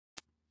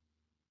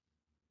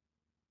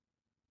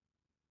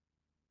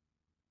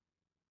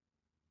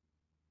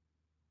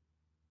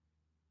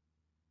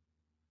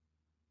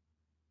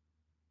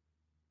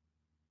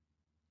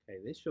Okay,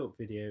 this short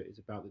video is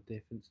about the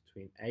difference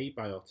between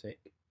abiotic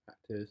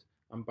factors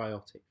and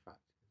biotic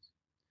factors.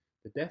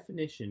 The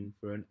definition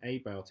for an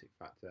abiotic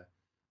factor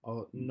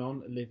are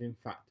non-living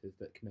factors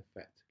that can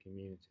affect a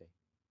community.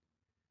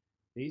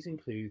 These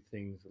include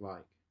things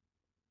like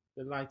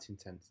the light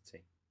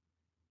intensity,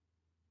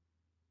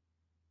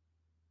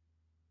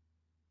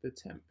 the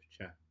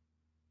temperature,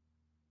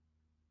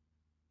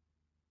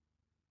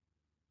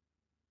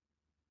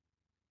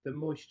 the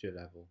moisture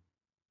level,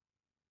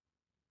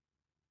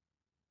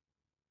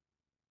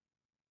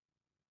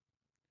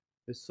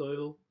 the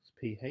soil's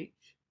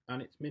pH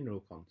and its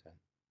mineral content,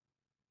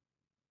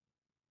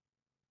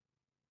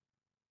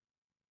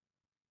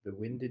 the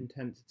wind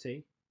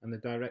intensity and the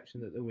direction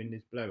that the wind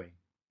is blowing.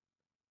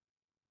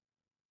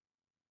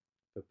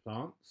 For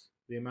plants,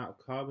 the amount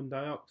of carbon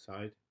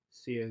dioxide,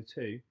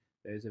 CO2,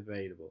 that is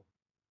available.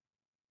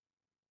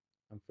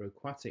 And for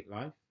aquatic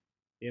life,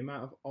 the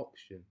amount of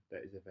oxygen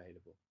that is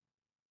available.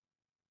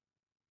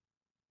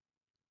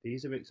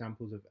 These are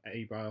examples of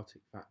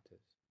abiotic factors.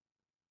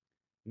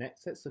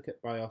 Next, let's look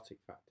at biotic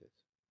factors.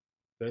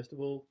 First of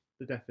all,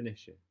 the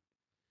definition.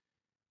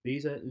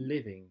 These are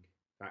living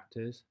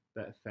factors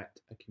that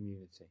affect a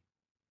community.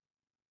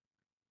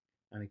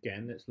 And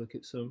again, let's look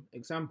at some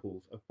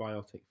examples of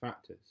biotic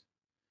factors.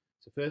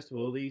 So first of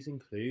all, these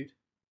include,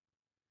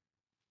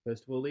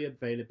 the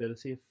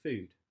availability of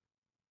food,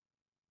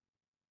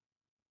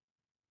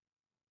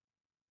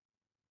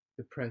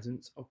 the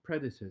presence of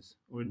predators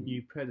or a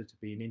new predator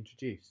being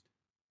introduced,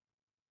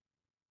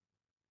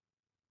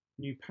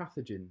 new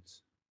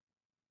pathogens,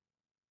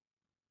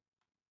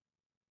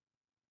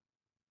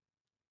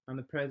 and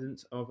the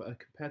presence of a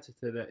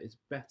competitor that is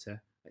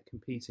better at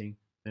competing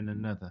than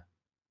another.